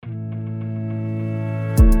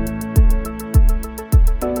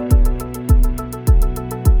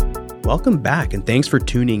Welcome back, and thanks for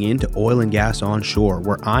tuning in to Oil and Gas Onshore,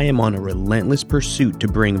 where I am on a relentless pursuit to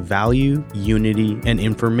bring value, unity, and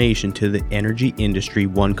information to the energy industry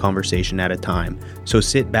one conversation at a time. So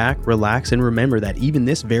sit back, relax, and remember that even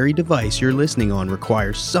this very device you're listening on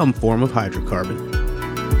requires some form of hydrocarbon.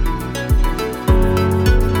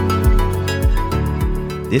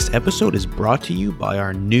 This episode is brought to you by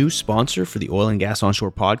our new sponsor for the Oil and Gas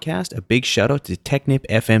Onshore podcast. A big shout out to Technip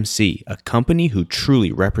FMC, a company who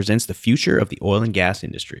truly represents the future of the oil and gas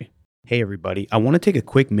industry. Hey everybody, I want to take a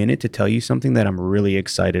quick minute to tell you something that I'm really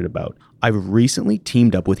excited about. I've recently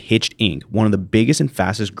teamed up with Hitched Inc., one of the biggest and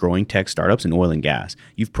fastest growing tech startups in oil and gas.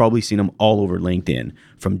 You've probably seen them all over LinkedIn.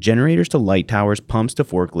 From generators to light towers, pumps to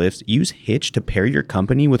forklifts, use Hitch to pair your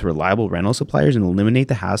company with reliable rental suppliers and eliminate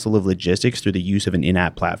the hassle of logistics through the use of an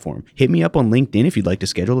in-app platform. Hit me up on LinkedIn if you'd like to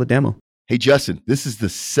schedule a demo. Hey Justin, this is the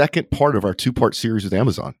second part of our two-part series with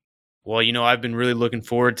Amazon. Well, I've been really looking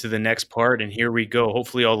forward to the next part, and here we go.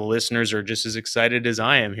 Hopefully all the listeners are just as excited as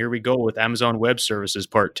I am. Here we go with Amazon Web Services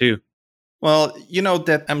Part 2. Well, you know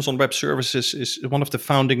that Amazon Web Services is one of the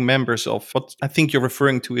founding members of what I think you're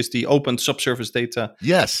referring to is the Open Subsurface Data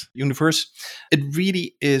Universe. It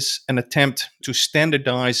really is an attempt to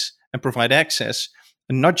standardize and provide access,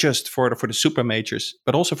 and not just for the super majors,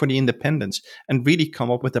 but also for the independents, and really come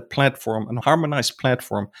up with a platform, a harmonized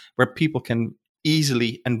platform where people can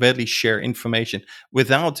easily and readily share information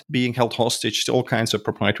without being held hostage to all kinds of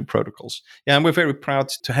proprietary protocols. Yeah, and we're very proud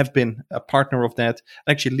to have been a partner of that,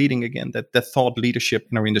 actually leading again that thought leadership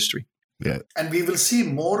in our industry. Yeah. And we will see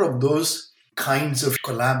more of those kinds of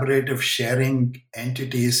collaborative sharing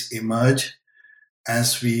entities emerge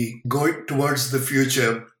as we go towards the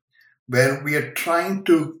future, where we are trying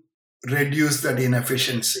to reduce that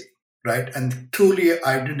inefficiency, right? And truly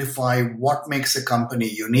identify what makes a company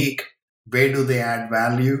unique. Where do they add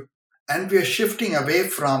value? And we are shifting away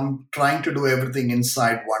from trying to do everything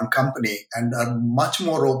inside one company and are much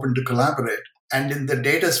more open to collaborate. And in the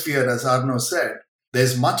data sphere, as Arno said,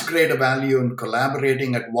 there's much greater value in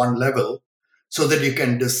collaborating at one level so that you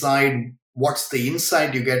can decide what's the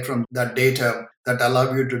insight you get from that data that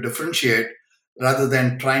allow you to differentiate rather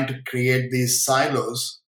than trying to create these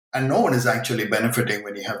silos. And no one is actually benefiting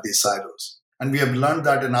when you have these silos. And we have learned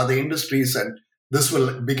that in other industries, and this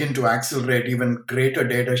will begin to accelerate even greater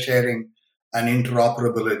data sharing and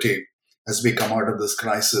interoperability as we come out of this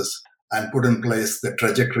crisis and put in place the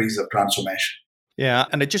trajectories of transformation. Yeah,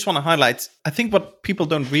 and I just want to highlight, I think what people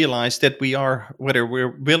don't realize that we are, whether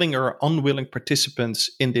we're willing or unwilling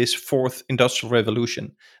participants in this fourth industrial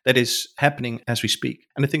revolution that is happening as we speak.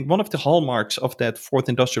 And I think one of the hallmarks of that fourth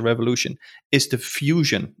industrial revolution is the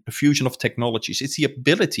fusion of technologies. It's the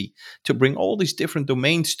ability to bring all these different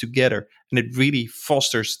domains together, and it really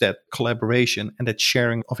fosters that collaboration and that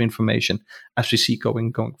sharing of information as we see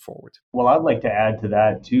going forward. Well, I'd like to add to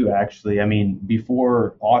that too, actually. I mean,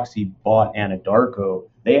 before Oxy bought Anadarko,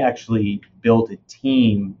 they actually built a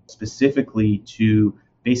team specifically to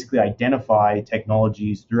basically identify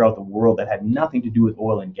technologies throughout the world that had nothing to do with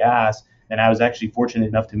oil and gas. And I was actually fortunate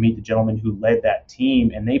enough to meet the gentleman who led that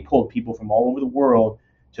team, and they pulled people from all over the world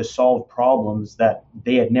to solve problems that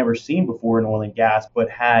they had never seen before in oil and gas, but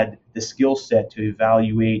had the skill set to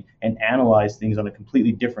evaluate and analyze things on a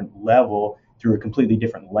completely different level through a completely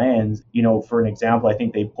different lens. For an example, I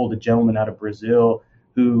think they pulled a gentleman out of Brazil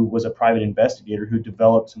who was a private investigator who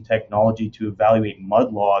developed some technology to evaluate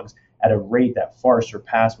mud logs at a rate that far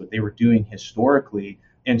surpassed what they were doing historically.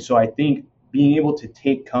 And so I think being able to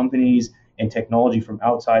take companies and technology from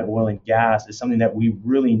outside oil and gas is something that we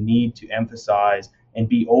really need to emphasize and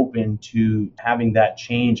be open to having that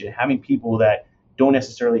change and having people that don't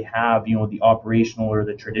necessarily have, the operational or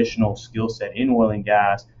the traditional skill set in oil and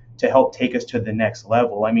gas to help take us to the next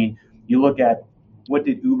level. I mean, you look at what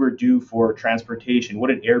did Uber do for transportation? What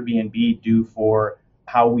did Airbnb do for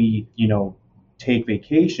how we, take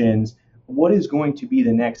vacations? What is going to be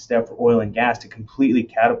the next step for oil and gas to completely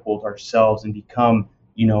catapult ourselves and become,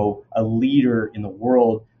 a leader in the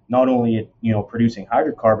world, not only at, producing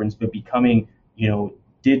hydrocarbons, but becoming,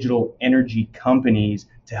 digital energy companies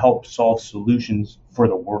to help solve solutions for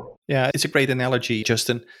the world? Yeah, it's a great analogy,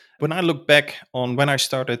 Justin. When I look back on when I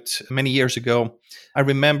started many years ago, I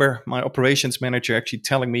remember my operations manager actually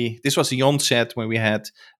telling me, this was the onset when we had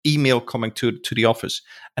email coming to the office.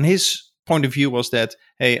 And his point of view was that,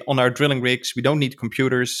 hey, on our drilling rigs, we don't need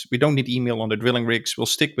computers. We don't need email on the drilling rigs. We'll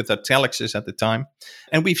stick with the telexes at the time.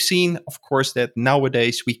 And we've seen, of course, that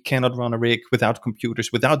nowadays we cannot run a rig without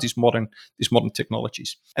computers, without these modern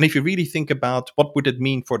technologies. And if you really think about what would it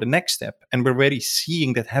mean for the next step, and we're already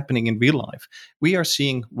seeing that happening in real life, we are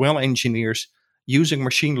seeing well engineers using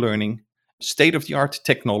machine learning state-of-the-art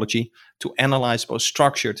technology to analyze both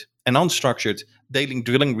structured and unstructured daily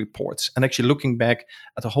drilling reports, and actually looking back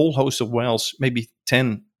at a whole host of wells, maybe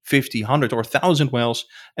 10, 50, 100, or 1,000 wells,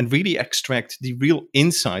 and really extract the real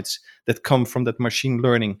insights that come from that machine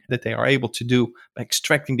learning that they are able to do by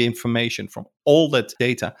extracting the information from all that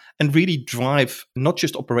data and really drive not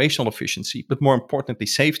just operational efficiency, but more importantly,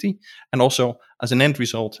 safety. And also, as an end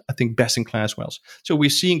result, I think best-in-class wells. So we're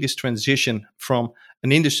seeing this transition from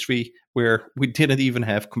an industry where we didn't even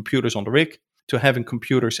have computers on the rig to having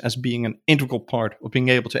computers as being an integral part of being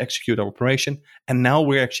able to execute our operation. And now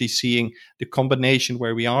we're actually seeing the combination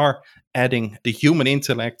where we are adding the human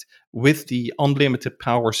intellect with the unlimited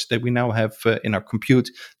powers that we now have in our compute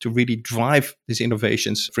to really drive these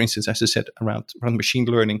innovations, for instance, as I said, around machine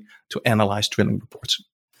learning to analyze drilling reports.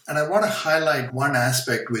 And I want to highlight one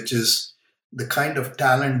aspect, which is the kind of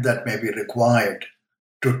talent that may be required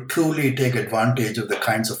to truly take advantage of the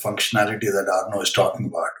kinds of functionality that Arno is talking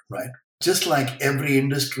about, right? Just like every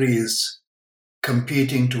industry is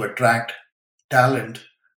competing to attract talent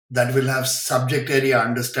that will have subject area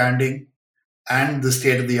understanding and the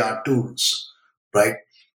state-of-the-art tools, right?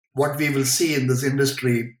 What we will see in this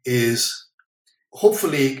industry is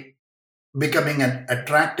hopefully becoming an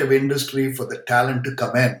attractive industry for the talent to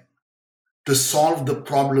come in to solve the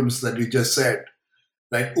problems that you just said,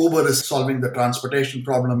 right? Uber is solving the transportation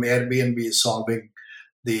problem, Airbnb is solving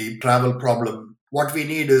the travel problem. What we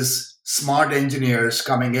need is smart engineers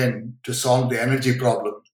coming in to solve the energy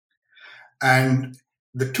problem. And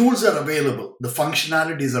the tools are available, the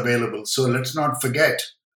functionality is available. So let's not forget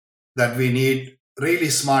that we need really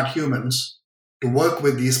smart humans to work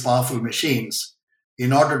with these powerful machines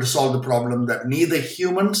in order to solve the problem that neither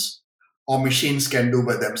humans or machines can do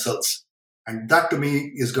by themselves. And that to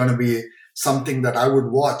me is going to be something that I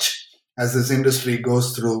would watch as this industry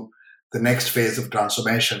goes through the next phase of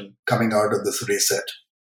transformation coming out of this reset.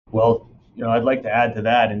 Well, I'd like to add to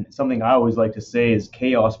that, and something I always like to say is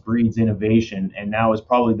chaos breeds innovation, and now is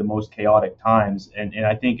probably the most chaotic times. And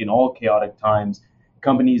I think in all chaotic times,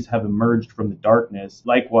 companies have emerged from the darkness.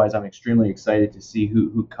 Likewise, I'm extremely excited to see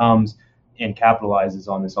who comes and capitalizes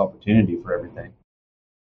on this opportunity for everything.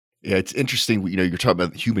 Yeah, it's interesting. You're talking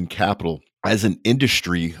about human capital. As an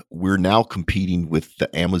industry, we're now competing with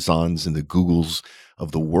the Amazons and the Googles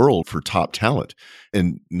of the world for top talent.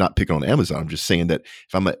 And not picking on Amazon, I'm just saying that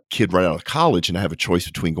if I'm a kid right out of college and I have a choice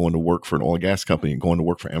between going to work for an oil and gas company and going to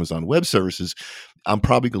work for Amazon Web Services, I'm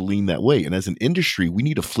probably going to lean that way. And as an industry, we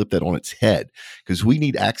need to flip that on its head because we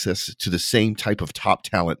need access to the same type of top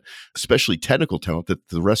talent, especially technical talent that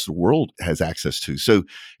the rest of the world has access to. So,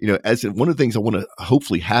 as one of the things I want to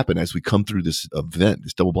hopefully happen as we come through this event,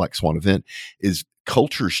 this Double Black Swan event, is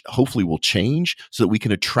cultures hopefully will change so that we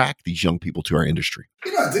can attract these young people to our industry.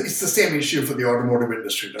 It's the same issue for the automotive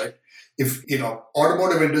industry, right? If,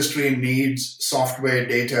 automotive industry needs software,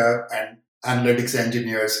 data, and analytics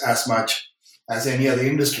engineers as much as any other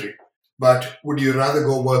industry. But would you rather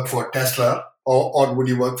go work for Tesla or would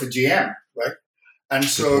you work for GM, right? And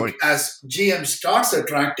so as GM starts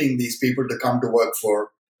attracting these people to come to work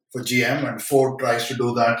for GM, and Ford tries to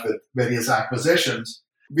do that with various acquisitions,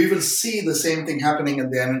 we will see the same thing happening in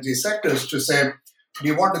the energy sectors to say, do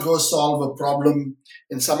you want to go solve a problem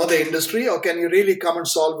in some other industry, or can you really come and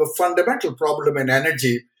solve a fundamental problem in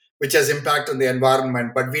energy which has impact on the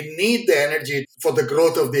environment? But we need the energy for the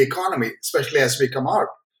growth of the economy, especially as we come out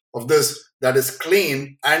of this, that is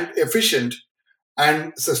clean and efficient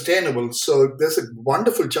and sustainable. So there's a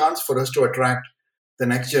wonderful chance for us to attract the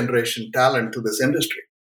next generation talent to this industry.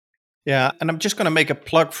 Yeah, and I'm just going to make a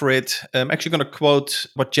plug for it. I'm actually going to quote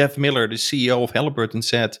what Jeff Miller, the CEO of Halliburton,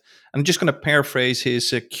 said. I'm just going to paraphrase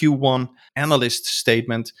his Q1 analyst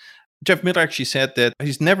statement. Jeff Miller actually said that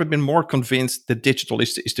he's never been more convinced that digital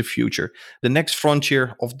is the future. The next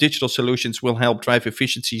frontier of digital solutions will help drive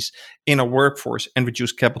efficiencies in our workforce and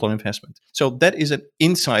reduce capital investment. So that is an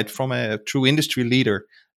insight from a true industry leader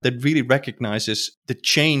that really recognizes the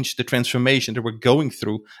change, the transformation that we're going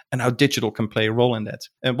through and how digital can play a role in that.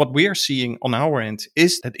 And what we are seeing on our end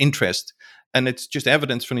is that interest. And it's just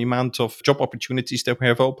evidence from the amount of job opportunities that we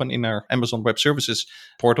have open in our Amazon Web Services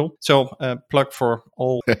portal. So plug for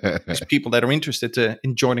all these people that are interested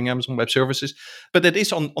in joining Amazon Web Services. But it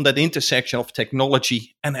is on that intersection of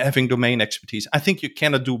technology and having domain expertise. I think you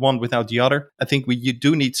cannot do one without the other. I think you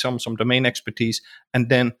do need some domain expertise and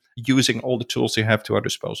then using all the tools you have to our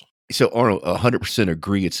disposal. So Arno, 100%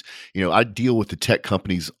 agree. It's, I deal with the tech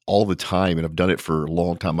companies all the time, and I've done it for a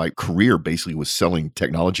long time. My career basically was selling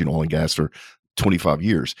technology in oil and gas for 25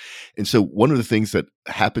 years. And so one of the things that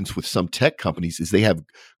happens with some tech companies is they have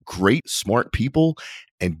great, smart people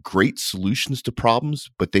and great solutions to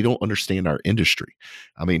problems, but they don't understand our industry.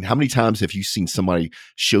 I mean, how many times have you seen somebody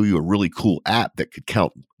show you a really cool app that could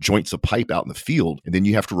count joints of pipe out in the field? And then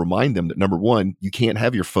you have to remind them that, number one, you can't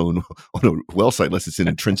have your phone on a well site unless it's an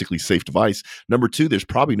intrinsically safe device. Number two, there's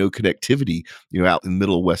probably no connectivity, out in the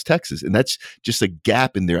middle of West Texas. And that's just a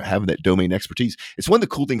gap in there, having that domain expertise. It's one of the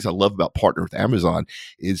cool things I love about partnering with Amazon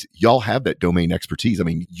is y'all have that domain expertise. I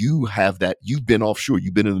mean, you have that. You've been offshore.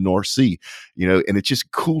 You've been in the North Sea, and it's just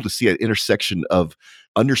cool to see an intersection of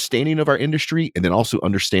understanding of our industry and then also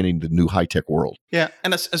understanding the new high-tech world. Yeah,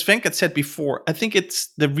 and as Venkat said before, I think it's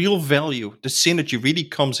the real value, the synergy really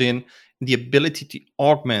comes in the ability to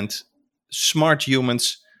augment smart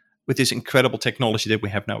humans with this incredible technology that we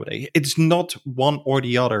have nowadays. It's not one or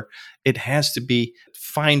the other. It has to be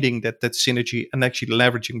finding that synergy and actually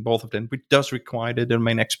leveraging both of them, which does require the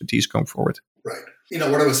domain expertise going forward. Right.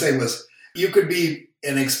 What I was saying was you could be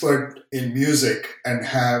an expert in music and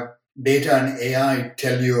have data and AI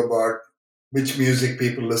tell you about which music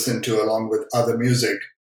people listen to along with other music.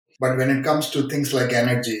 But when it comes to things like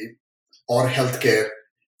energy or healthcare,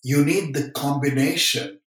 you need the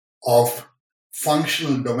combination of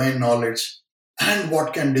functional domain knowledge and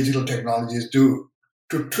what can digital technologies do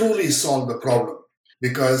to truly solve the problem.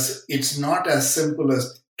 Because it's not as simple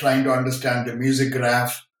as trying to understand the music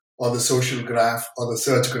graph or the social graph or the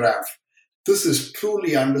search graph. This is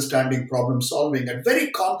truly understanding problem solving at very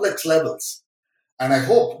complex levels. And I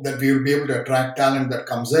hope that we will be able to attract talent that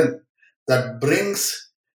comes in, that brings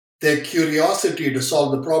their curiosity to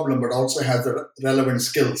solve the problem, but also has the relevant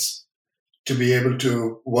skills to be able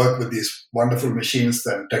to work with these wonderful machines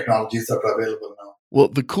and technologies that are available now. Well,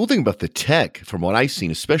 the cool thing about the tech, from what I've seen,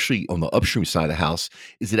 especially on the upstream side of the house,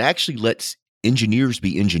 is it actually lets engineers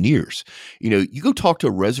be engineers. You go talk to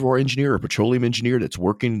a reservoir engineer or petroleum engineer that's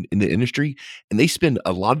working in the industry, and they spend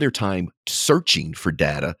a lot of their time searching for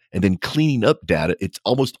data and then cleaning up data. It's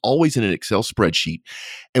almost always in an Excel spreadsheet,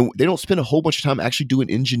 and they don't spend a whole bunch of time actually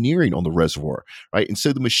doing engineering on the reservoir, right? And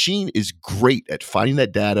so the machine is great at finding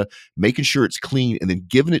that data, making sure it's clean, and then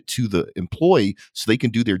giving it to the employee so they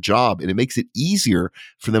can do their job, and it makes it easier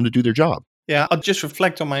for them to do their job. Yeah, I'll just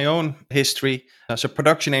reflect on my own history as a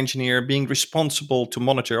production engineer, being responsible to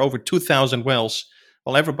monitor over 2,000 wells.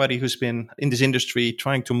 Well, everybody who's been in this industry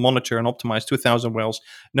trying to monitor and optimize 2,000 wells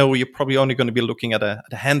know you're probably only going to be looking at a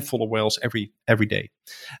handful of wells every day.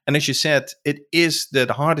 And as you said, it is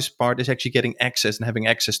the hardest part is actually getting access and having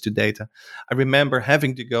access to data. I remember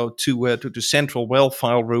having to go to the central well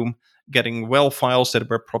file room, getting well files that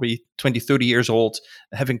were probably 20, 30 years old,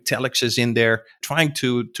 having telexes in there, trying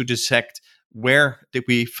to dissect where did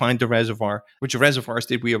we find the reservoir, which reservoirs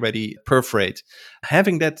did we already perforate.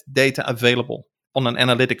 Having that data available on an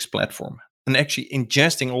analytics platform and actually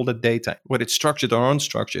ingesting all the data, whether it's structured or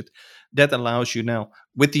unstructured, that allows you now,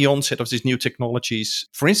 with the onset of these new technologies,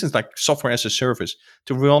 for instance, like software as a service,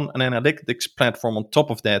 to run an analytics platform on top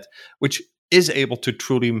of that, which is able to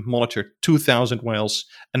truly monitor 2,000 wells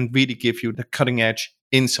and really give you the cutting edge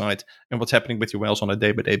insight and what's happening with your wells on a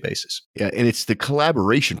day-by-day basis. Yeah, and it's the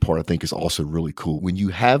collaboration part I think is also really cool. When you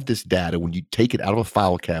have this data, when you take it out of a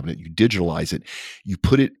file cabinet, you digitalize it, you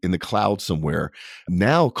put it in the cloud somewhere,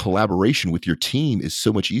 now collaboration with your team is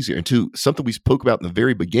so much easier. And to something we spoke about in the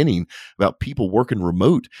very beginning about people working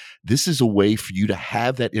remote, this is a way for you to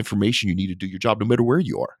have that information you need to do your job no matter where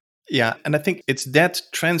you are. Yeah, and I think it's that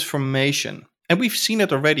transformation. And we've seen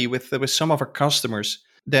it already with some of our customers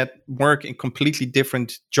that work in completely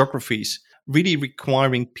different geographies, really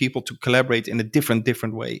requiring people to collaborate in a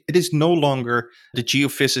different way. It is no longer the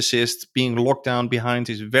geophysicist being locked down behind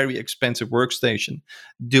his very expensive workstation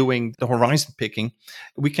doing the horizon picking.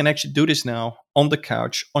 We can actually do this now on the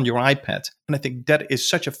couch, on your iPad. And I think that is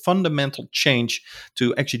such a fundamental change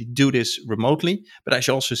to actually do this remotely. But as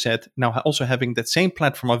you also said, now also having that same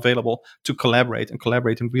platform available to collaborate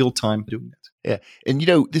in real time doing that. Yeah. And,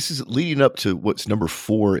 this is leading up to what's number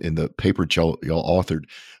 4 in the paper y'all authored.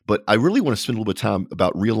 But I really want to spend a little bit of time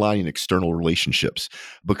about realigning external relationships,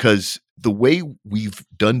 because the way we've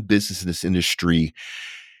done business in this industry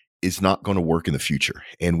is not going to work in the future.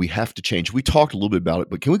 And we have to change. We talked a little bit about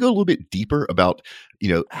it, but can we go a little bit deeper about,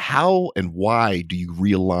 how and why do you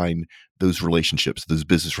realign those relationships, those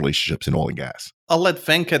business relationships in oil and gas? I'll let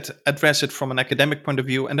Venkat address it from an academic point of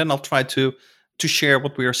view, and then I'll try to share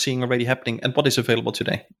what we are seeing already happening and what is available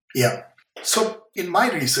today. Yeah. So in my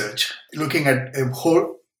research, looking at a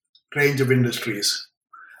whole range of industries,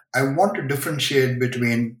 I want to differentiate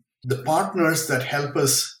between the partners that help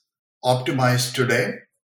us optimize today,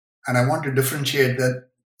 and I want to differentiate that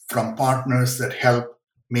from partners that help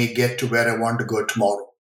me get to where I want to go tomorrow.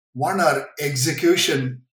 One are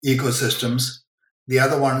execution ecosystems. The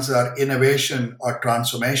other ones are innovation or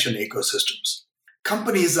transformation ecosystems.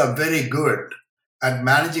 Companies are very good at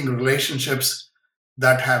managing relationships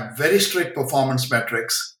that have very strict performance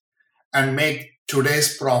metrics and make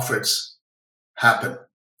today's profits happen.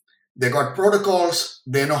 They got protocols,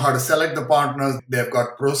 they know how to select the partners, they've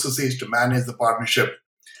got processes to manage the partnership.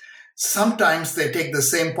 Sometimes they take the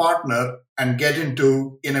same partner and get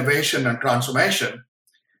into innovation and transformation,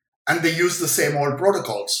 and they use the same old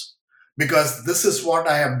protocols because this is what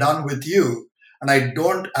I have done with you, and I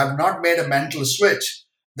have not made a mental switch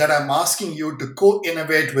that I'm asking you to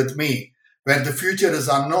co-innovate with me where the future is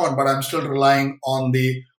unknown, but I'm still relying on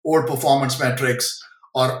the old performance metrics,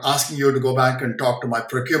 or asking you to go back and talk to my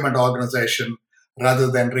procurement organization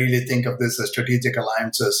rather than really think of this as strategic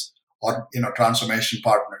alliances or transformation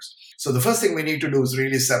partners. So the first thing we need to do is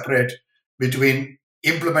really separate between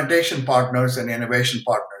implementation partners and innovation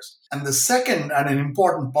partners. And the second and an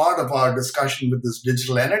important part of our discussion with this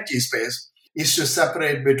digital energy space is to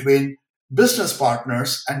separate between business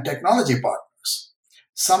partners and technology partners.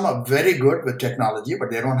 Some are very good with technology,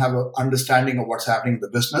 but they don't have an understanding of what's happening in the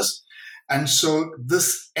business. And so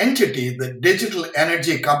this entity, the digital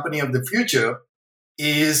energy company of the future,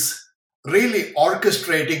 is really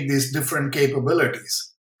orchestrating these different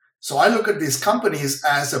capabilities. So I look at these companies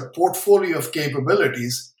as a portfolio of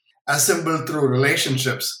capabilities assembled through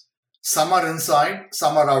relationships. Some are inside,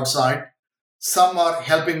 some are outside. Some are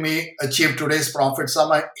helping me achieve today's profit.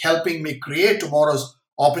 Some are helping me create tomorrow's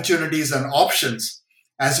opportunities and options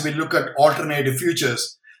as we look at alternative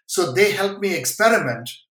futures. So they help me experiment.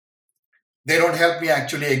 They don't help me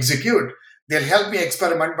actually execute. They'll help me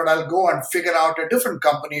experiment, but I'll go and figure out a different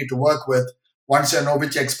company to work with once I know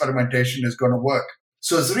which experimentation is going to work.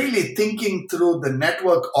 So it's really thinking through the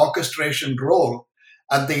network orchestration role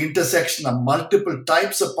at the intersection of multiple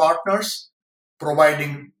types of partners,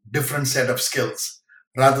 providing different set of skills,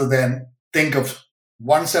 rather than think of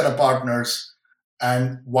one set of partners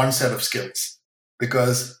and one set of skills,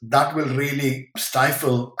 because that will really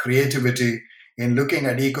stifle creativity in looking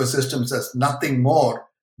at ecosystems as nothing more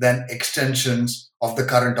than extensions of the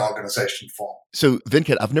current organization form. So,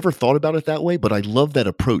 Venkat, I've never thought about it that way, but I love that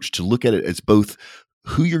approach to look at it as both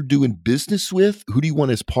who you're doing business with, who do you want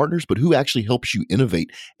as partners, but who actually helps you innovate.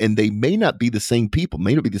 And they may not be the same people,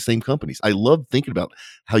 may not be the same companies. I love thinking about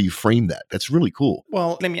how you frame that. That's really cool.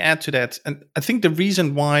 Well, let me add to that. And I think the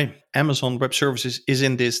reason why Amazon Web Services is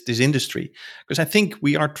in this industry, because I think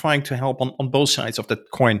we are trying to help on both sides of that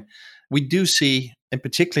coin. We do see, and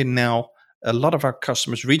particularly now, a lot of our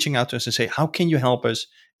customers reaching out to us and say, how can you help us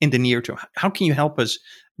in the near term? How can you help us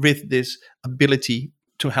with this ability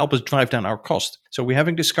to help us drive down our cost? So we're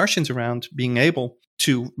having discussions around being able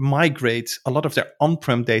to migrate a lot of their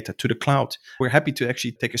on-prem data to the cloud. We're happy to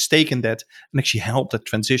actually take a stake in that and actually help that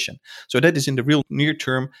transition. So that is in the real near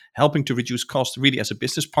term, helping to reduce cost really as a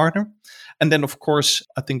business partner. And then, of course,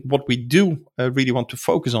 I think what we do really want to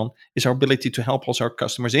focus on is our ability to help also our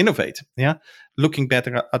customers innovate. Yeah, looking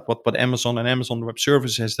better at what Amazon and Amazon Web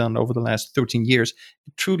Services has done over the last 13 years,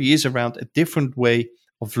 it truly is around a different way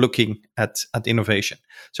of looking at innovation.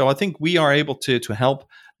 So I think we are able to help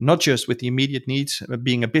not just with the immediate needs,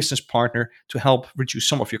 being a business partner to help reduce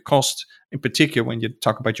some of your costs, in particular when you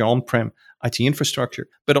talk about your on-prem IT infrastructure,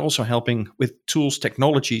 but also helping with tools,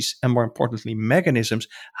 technologies, and more importantly, mechanisms,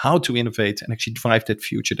 how to innovate and actually drive that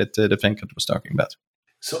future that Venkat was talking about.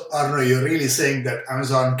 So Arno, you're really saying that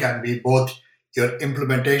Amazon can be both your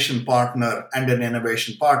implementation partner and an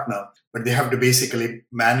innovation partner, but they have to basically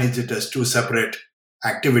manage it as two separate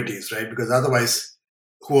activities, right? Because otherwise,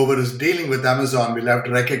 whoever is dealing with Amazon will have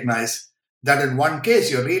to recognize that in one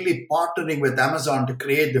case, you're really partnering with Amazon to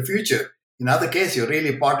create the future. In other case, you're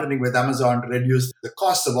really partnering with Amazon to reduce the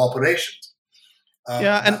cost of operations.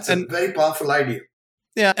 That's a very powerful idea.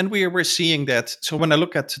 Yeah, and we're seeing that. So when I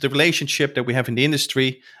look at the relationship that we have in the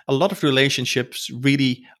industry, a lot of relationships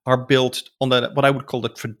really are built on what I would call the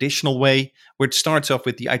traditional way, where it starts off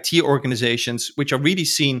with the IT organizations, which are really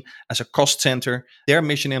seen as a cost center. Their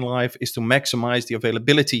mission in life is to maximize the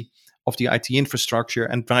availability of the IT infrastructure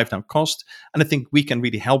and drive down cost. And I think we can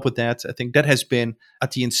really help with that. I think that has been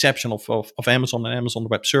at the inception of Amazon and Amazon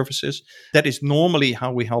Web Services. That is normally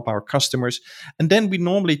how we help our customers. And then we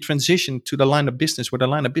normally transition to the line of business, where the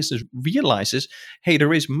line of business realizes, hey,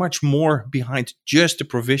 there is much more behind just the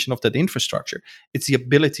provision of that infrastructure. It's the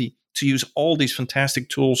ability to use all these fantastic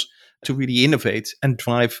tools to really innovate and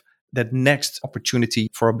drive that next opportunity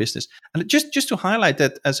for our business. And just to highlight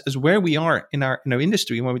that as where we are in our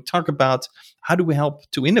industry, when we talk about how do we help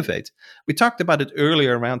to innovate, we talked about it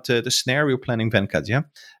earlier around the scenario planning, Venkat. Yeah,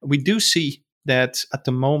 we do see that at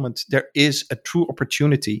the moment there is a true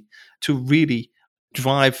opportunity to really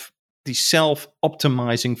drive the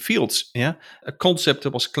self-optimizing fields. Yeah, a concept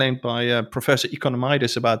that was claimed by Professor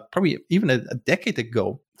Economides about probably even a decade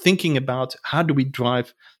ago, thinking about how do we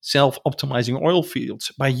drive self-optimizing oil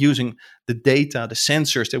fields by using the data, the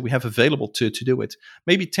sensors that we have available to do it.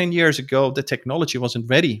 Maybe 10 years ago, the technology wasn't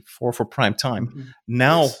ready for prime time. Mm-hmm.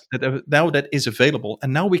 Now that is available,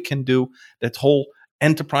 and now we can do that whole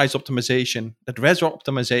enterprise optimization, that reservoir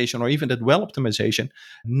optimization, or even that well optimization,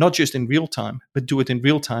 not just in real time, but do it in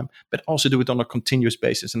real time, but also do it on a continuous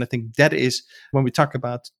basis. And I think that is, when we talk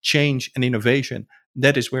about change and innovation,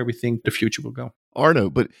 that is where we think the future will go. Arno,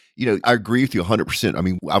 but I agree with you 100%. I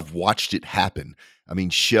mean, I've watched it happen. I mean,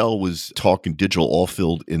 Shell was talking digital oil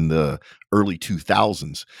field in the early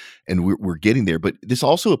 2000s, and we're getting there. But this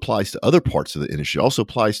also applies to other parts of the industry. It also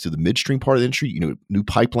applies to the midstream part of the industry, new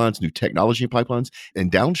pipelines, new technology in pipelines, and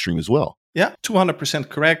downstream as well. Yeah, 200%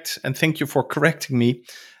 correct. And thank you for correcting me.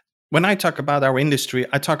 When I talk about our industry,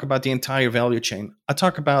 I talk about the entire value chain. I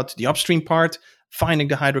talk about the upstream part, finding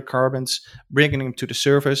the hydrocarbons, bringing them to the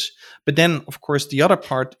surface. But then, of course, the other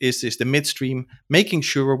part is the midstream, making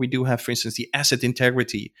sure we do have, for instance, the asset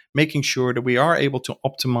integrity, making sure that we are able to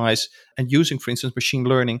optimize and using, for instance, machine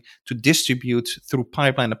learning to distribute through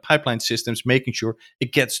pipeline systems, making sure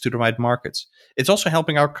it gets to the right markets. It's also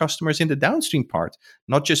helping our customers in the downstream part,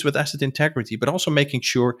 not just with asset integrity, but also making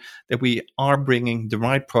sure that we are bringing the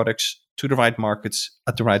right products to the right markets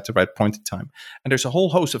at the right point in time. And there's a whole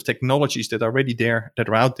host of technologies that are already there, that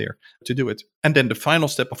are out there to do it. And then the final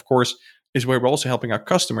step, of course, is where we're also helping our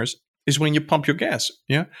customers, is when you pump your gas.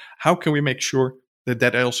 Yeah, how can we make sure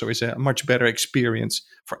that also is a much better experience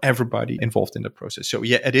for everybody involved in the process? So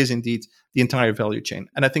yeah, it is indeed the entire value chain.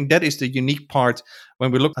 And I think that is the unique part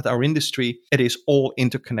when we look at our industry. It is all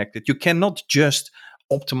interconnected. You cannot just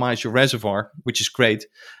optimize your reservoir, which is great,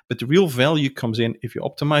 but the real value comes in if you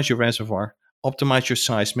optimize your reservoir, optimize your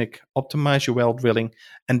seismic, optimize your well drilling,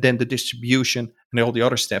 and then the distribution and all the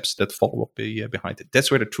other steps that follow up behind it.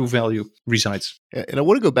 That's where the true value resides. And I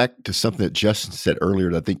want to go back to something that Justin said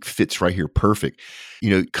earlier that I think fits right here perfect.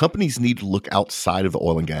 Companies need to look outside of the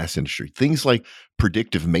oil and gas industry. Things like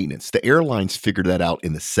predictive maintenance. The airlines figured that out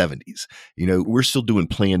in the 70s. We're still doing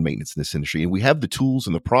planned maintenance in this industry, and we have the tools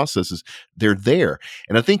and the processes. They're there.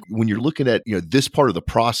 And I think when you're looking at, this part of the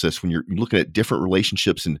process, when you're looking at different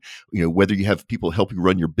relationships and, whether you have people help you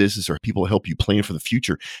run your business or people help you plan for the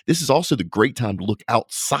future, this is also the great time to look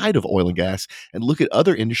outside of oil and gas and look at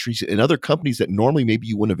other industries and other companies that normally maybe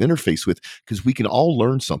you wouldn't have interfaced with, because we can all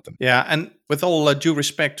learn something. Yeah. And with all due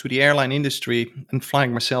respect to the airline industry, and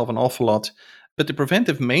flying myself an awful lot, but the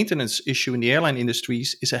preventive maintenance issue in the airline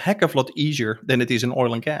industries is a heck of a lot easier than it is in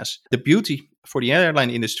oil and gas. The beauty for the airline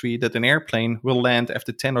industry that an airplane will land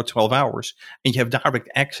after 10 or 12 hours and you have direct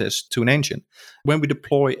access to an engine. When we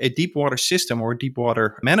deploy a deep water system or a deep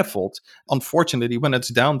water manifold, unfortunately, when it's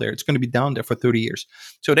down there, it's going to be down there for 30 years.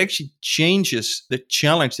 So it actually changes the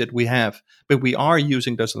challenge that we have, but we are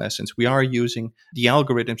using those lessons. We are using the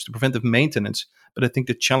algorithms to preventive maintenance. But I think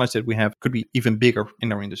the challenge that we have could be even bigger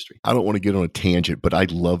in our industry. I don't want to get on a tangent, but I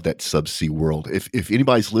love that subsea world. If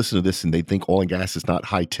anybody's listening to this and they think oil and gas is not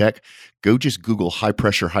high tech, go just Google high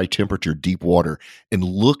pressure, high temperature, deep water, and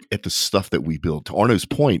look at the stuff that we build. To Arno's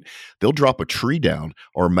point, they'll drop a tree down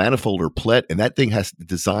or a manifold or plet, and that thing has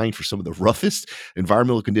designed for some of the roughest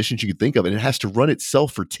environmental conditions you can think of, and it has to run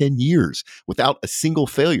itself for 10 years without a single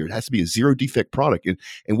failure. It has to be a zero defect product.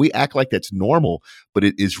 And we act like that's normal, but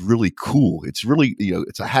it is really cool. It's really,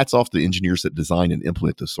 it's a hats off to the engineers that design and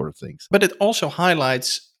implement those sort of things. But it also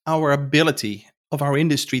highlights our ability of our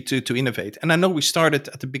industry to innovate. And I know we started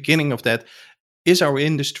at the beginning of that. Is our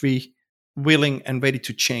industry willing and ready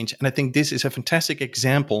to change? And I think this is a fantastic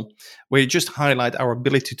example where you just highlight our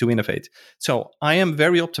ability to innovate. So I am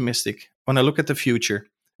very optimistic when I look at the future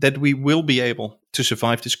that we will be able to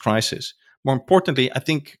survive this crisis. More importantly, I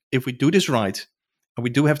think if we do this right, and we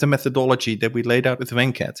do have the methodology that we laid out with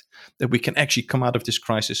Venkat, that we can actually come out of this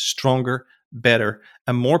crisis stronger, better,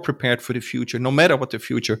 and more prepared for the future, no matter what the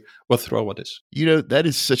future will throw at us. That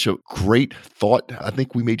is such a great thought. I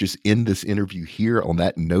think we may just end this interview here on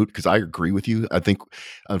that note, because I agree with you. I think,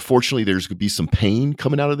 unfortunately, there's going to be some pain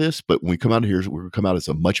coming out of this, but when we come out of here, we're going to come out as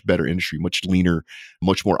a much better industry, much leaner,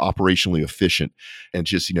 much more operationally efficient, and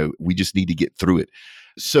just, we just need to get through it.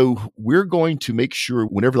 So we're going to make sure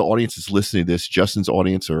whenever the audience is listening to this, Justin's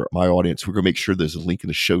audience or my audience, we're going to make sure there's a link in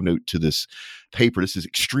the show note to this paper. This is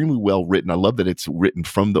extremely well written. I love that it's written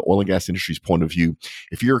from the oil and gas industry's point of view.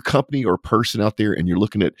 If you're a company or a person out there and you're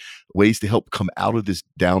looking at ways to help come out of this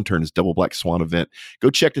downturn, this double black swan event, go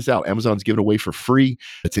check this out. Amazon's giving away for free.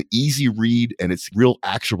 It's an easy read and it's real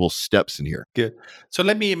actionable steps in here. Good. So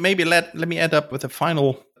let me end up with a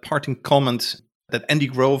final parting comment that Andy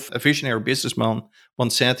Grove, a visionary businessman,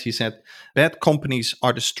 once said. He said, "Bad companies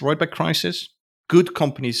are destroyed by crisis. Good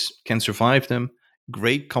companies can survive them.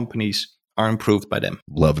 Great companies are improved by them."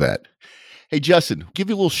 Love that. Hey, Justin, give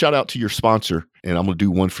you a little shout out to your sponsor, and I'm going to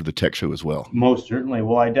do one for the tech show as well. Most certainly.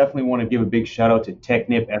 Well, I definitely want to give a big shout out to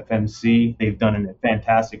Technip FMC. They've done a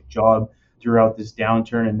fantastic job throughout this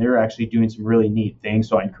downturn, and they're actually doing some really neat things.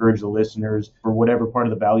 So I encourage the listeners, for whatever part of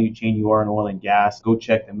the value chain you are in oil and gas, go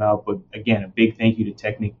check them out. But again, a big thank you to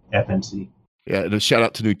Technip FMC. Yeah, and a shout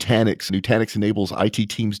out to Nutanix. Nutanix enables IT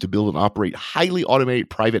teams to build and operate highly automated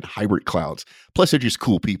private hybrid clouds. Plus, they're just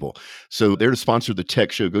cool people. So they're the sponsor of the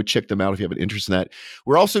tech show. Go check them out if you have an interest in that.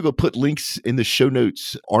 We're also going to put links in the show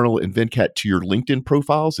notes, Arnold and Venkat, to your LinkedIn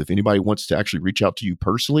profiles if anybody wants to actually reach out to you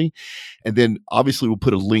personally. And then obviously we'll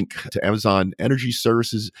put a link to Amazon Energy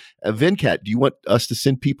Services. Venkat, do you want us to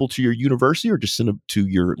send people to your university or just send them to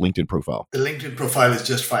your LinkedIn profile? The LinkedIn profile is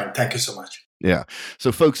just fine. Thank you so much. Yeah.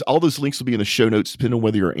 So folks, all those links will be in the show notes, depending on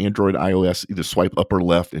whether you're Android, iOS, either swipe up or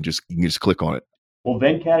left and you can just click on it. Well,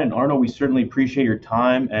 Venkat and Arnold, we certainly appreciate your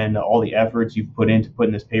time and all the efforts you've put into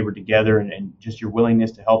putting this paper together and just your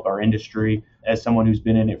willingness to help our industry. As someone who's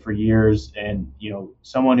been in it for years and,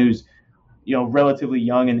 someone who's, relatively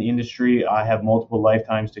young in the industry, I have multiple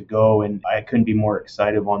lifetimes to go, and I couldn't be more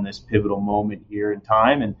excited on this pivotal moment here in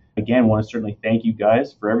time. And again, want to certainly thank you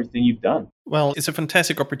guys for everything you've done. Well, it's a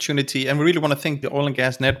fantastic opportunity, and we really want to thank the Oil and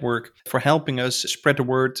Gas Network for helping us spread the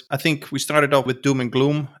word. I think we started off with doom and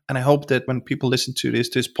gloom, and I hope that when people listen to this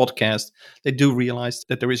podcast, they do realize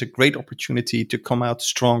that there is a great opportunity to come out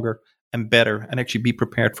stronger and better and actually be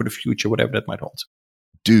prepared for the future, whatever that might hold.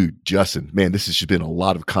 Dude, Justin, man, this has just been a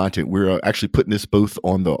lot of content. We're actually putting this both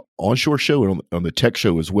on the onshore show and on the tech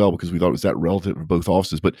show as well, because we thought it was that relevant for both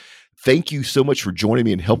offices. But thank you so much for joining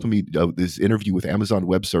me and helping me this interview with Amazon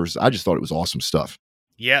Web Services. I just thought it was awesome stuff.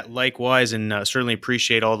 Yeah, likewise, and certainly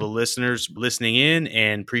appreciate all the listeners listening in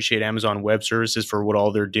and appreciate Amazon Web Services for what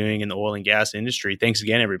all they're doing in the oil and gas industry. Thanks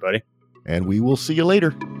again, everybody. And we will see you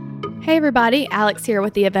later. Hey everybody, Alex here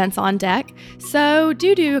with the Events on Deck. So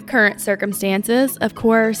due to current circumstances, of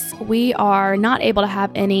course, we are not able to have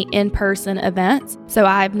any in-person events. So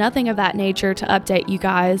I have nothing of that nature to update you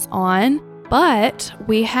guys on, but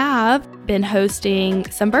we have been hosting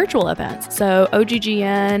some virtual events. So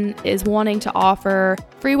OGGN is wanting to offer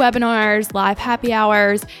free webinars, live happy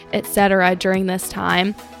hours, etc. during this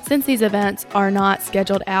time. Since these events are not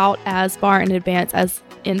scheduled out as far in advance as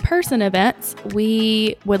in-person events,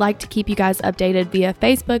 we would like to keep you guys updated via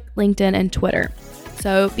Facebook, LinkedIn, and Twitter.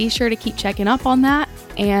 So be sure to keep checking up on that,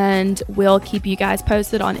 and we'll keep you guys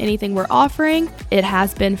posted on anything we're offering. It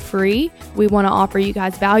has been free. We want to offer you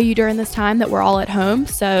guys value during this time that we're all at home,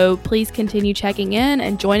 so please continue checking in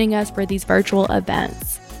and joining us for these virtual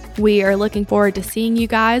events. We are looking forward to seeing you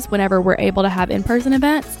guys whenever we're able to have in-person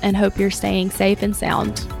events, and hope you're staying safe and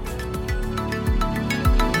sound.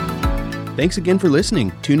 Thanks again for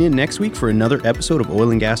listening. Tune in next week for another episode of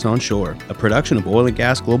Oil and Gas Onshore, a production of Oil and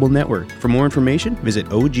Gas Global Network. For more information, visit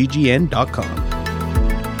oggn.com.